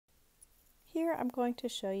here I'm going to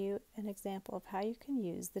show you an example of how you can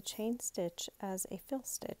use the chain stitch as a fill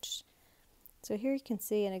stitch. So here you can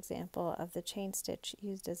see an example of the chain stitch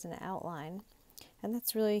used as an outline, and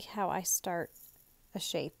that's really how I start a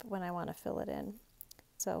shape when I want to fill it in.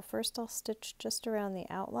 So first I'll stitch just around the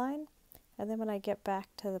outline, and then when I get back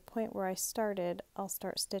to the point where I started, I'll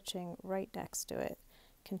start stitching right next to it,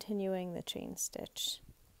 continuing the chain stitch.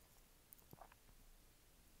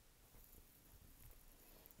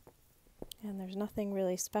 And there's nothing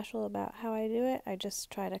really special about how I do it. I just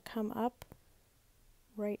try to come up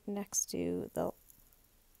right next to the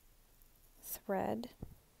thread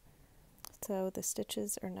so the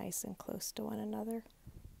stitches are nice and close to one another.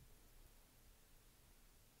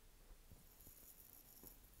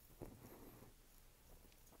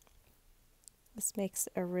 This makes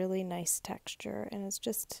a really nice texture, and it's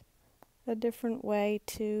just a different way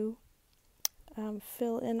to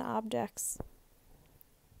fill in objects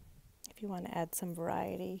if you want to add some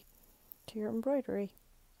variety to your embroidery.